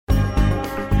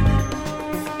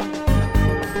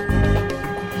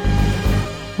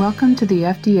Welcome to the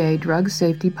FDA Drug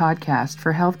Safety Podcast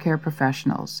for healthcare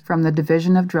professionals from the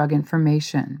Division of Drug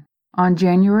Information. On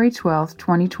January 12,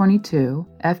 2022,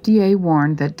 FDA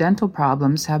warned that dental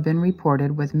problems have been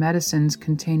reported with medicines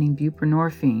containing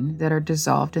buprenorphine that are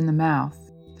dissolved in the mouth.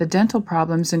 The dental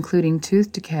problems, including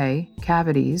tooth decay,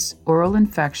 cavities, oral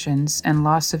infections, and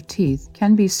loss of teeth,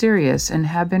 can be serious and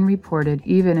have been reported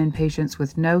even in patients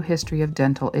with no history of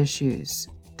dental issues.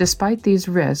 Despite these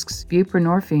risks,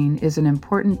 buprenorphine is an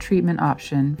important treatment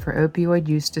option for opioid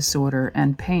use disorder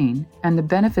and pain, and the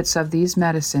benefits of these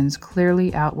medicines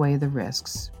clearly outweigh the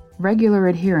risks. Regular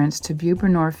adherence to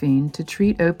buprenorphine to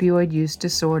treat opioid use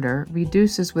disorder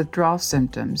reduces withdrawal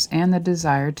symptoms and the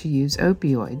desire to use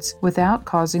opioids without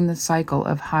causing the cycle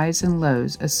of highs and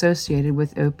lows associated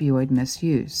with opioid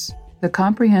misuse. The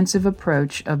comprehensive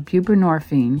approach of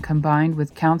buprenorphine combined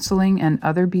with counseling and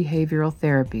other behavioral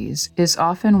therapies is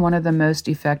often one of the most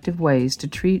effective ways to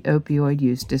treat opioid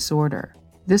use disorder.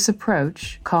 This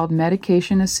approach, called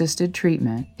medication-assisted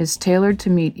treatment, is tailored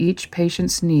to meet each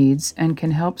patient's needs and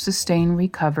can help sustain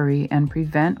recovery and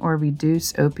prevent or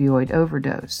reduce opioid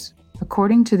overdose.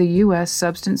 According to the U.S.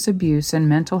 Substance Abuse and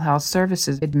Mental Health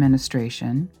Services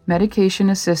Administration,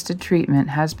 medication-assisted treatment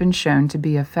has been shown to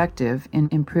be effective in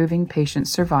improving patient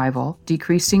survival,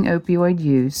 decreasing opioid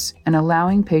use, and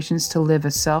allowing patients to live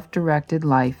a self-directed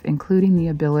life, including the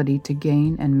ability to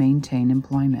gain and maintain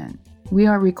employment. We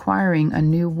are requiring a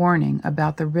new warning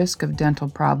about the risk of dental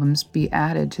problems be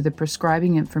added to the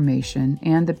prescribing information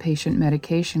and the patient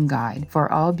medication guide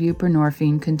for all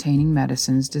buprenorphine-containing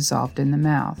medicines dissolved in the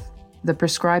mouth. The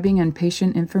prescribing and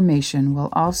patient information will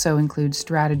also include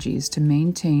strategies to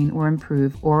maintain or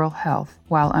improve oral health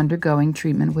while undergoing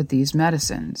treatment with these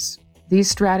medicines. These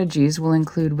strategies will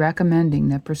include recommending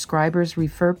that prescribers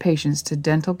refer patients to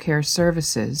dental care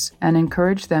services and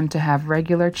encourage them to have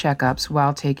regular checkups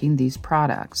while taking these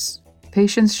products.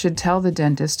 Patients should tell the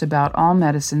dentist about all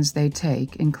medicines they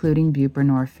take, including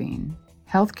buprenorphine.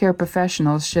 Healthcare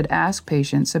professionals should ask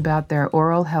patients about their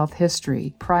oral health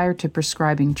history prior to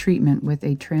prescribing treatment with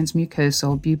a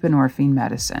transmucosal buprenorphine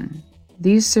medicine.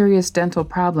 These serious dental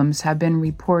problems have been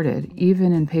reported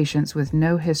even in patients with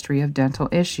no history of dental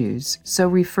issues, so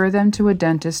refer them to a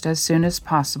dentist as soon as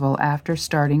possible after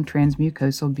starting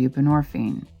transmucosal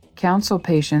buprenorphine. Counsel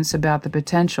patients about the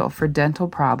potential for dental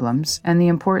problems and the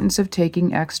importance of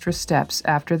taking extra steps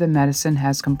after the medicine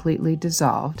has completely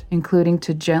dissolved, including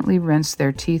to gently rinse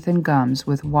their teeth and gums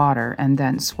with water and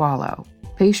then swallow.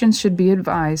 Patients should be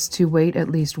advised to wait at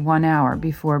least 1 hour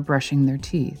before brushing their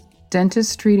teeth.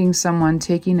 Dentists treating someone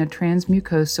taking a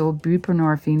transmucosal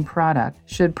buprenorphine product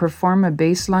should perform a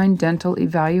baseline dental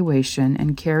evaluation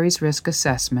and caries risk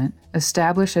assessment,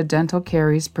 establish a dental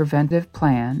caries preventive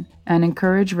plan, and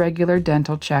encourage regular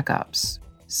dental checkups.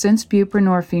 Since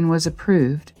buprenorphine was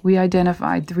approved, we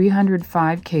identified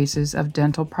 305 cases of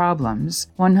dental problems,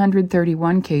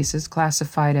 131 cases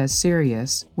classified as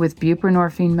serious, with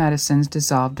buprenorphine medicines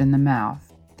dissolved in the mouth.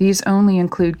 These only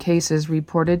include cases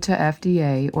reported to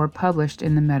FDA or published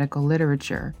in the medical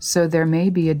literature, so there may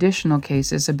be additional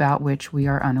cases about which we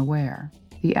are unaware.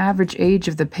 The average age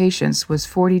of the patients was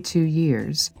 42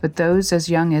 years, but those as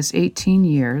young as 18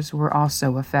 years were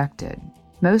also affected.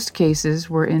 Most cases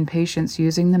were in patients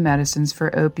using the medicines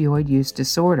for opioid use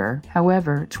disorder.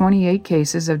 However, 28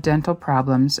 cases of dental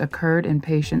problems occurred in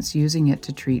patients using it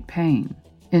to treat pain.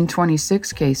 In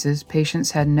 26 cases,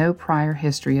 patients had no prior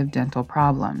history of dental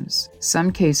problems.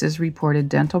 Some cases reported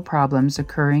dental problems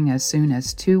occurring as soon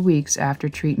as 2 weeks after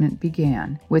treatment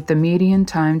began, with the median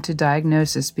time to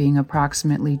diagnosis being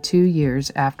approximately 2 years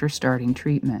after starting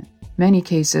treatment. Many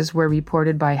cases were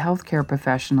reported by healthcare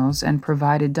professionals and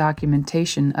provided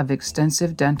documentation of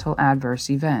extensive dental adverse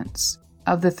events.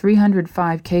 Of the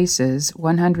 305 cases,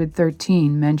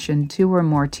 113 mentioned 2 or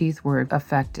more teeth were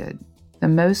affected. The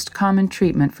most common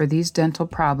treatment for these dental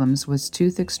problems was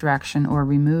tooth extraction or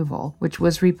removal, which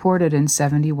was reported in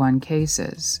 71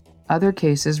 cases. Other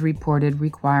cases reported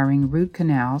requiring root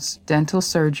canals, dental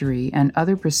surgery, and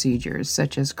other procedures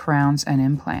such as crowns and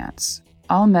implants.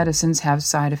 All medicines have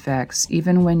side effects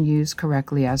even when used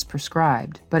correctly as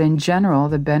prescribed, but in general,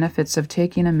 the benefits of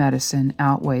taking a medicine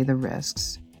outweigh the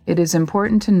risks. It is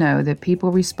important to know that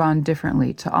people respond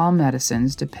differently to all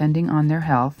medicines depending on their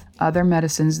health, other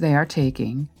medicines they are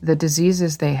taking, the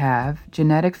diseases they have,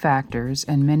 genetic factors,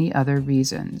 and many other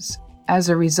reasons. As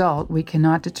a result, we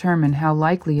cannot determine how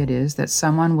likely it is that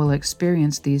someone will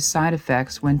experience these side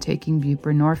effects when taking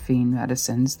buprenorphine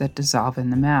medicines that dissolve in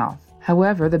the mouth.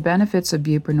 However, the benefits of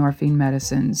buprenorphine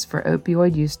medicines for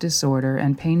opioid use disorder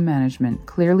and pain management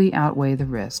clearly outweigh the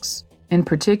risks. In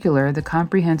particular, the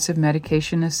comprehensive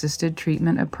medication-assisted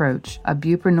treatment approach of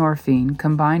buprenorphine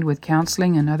combined with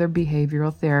counseling and other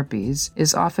behavioral therapies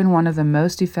is often one of the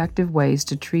most effective ways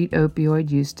to treat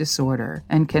opioid use disorder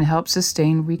and can help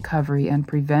sustain recovery and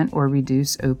prevent or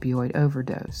reduce opioid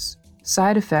overdose.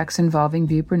 Side effects involving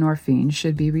buprenorphine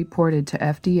should be reported to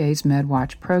FDA's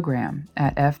MedWatch program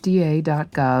at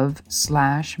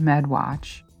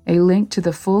fda.gov/medwatch. A link to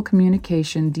the full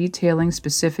communication detailing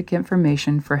specific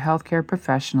information for healthcare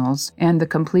professionals and the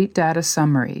complete data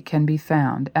summary can be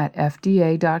found at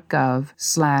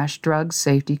fda.gov/drug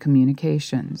safety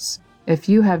communications. If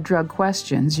you have drug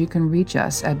questions, you can reach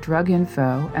us at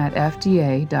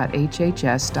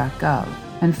druginfo@fda.hhs.gov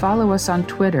and follow us on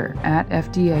Twitter at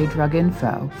FDA Drug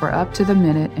Info for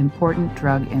up-to-the-minute important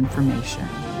drug information.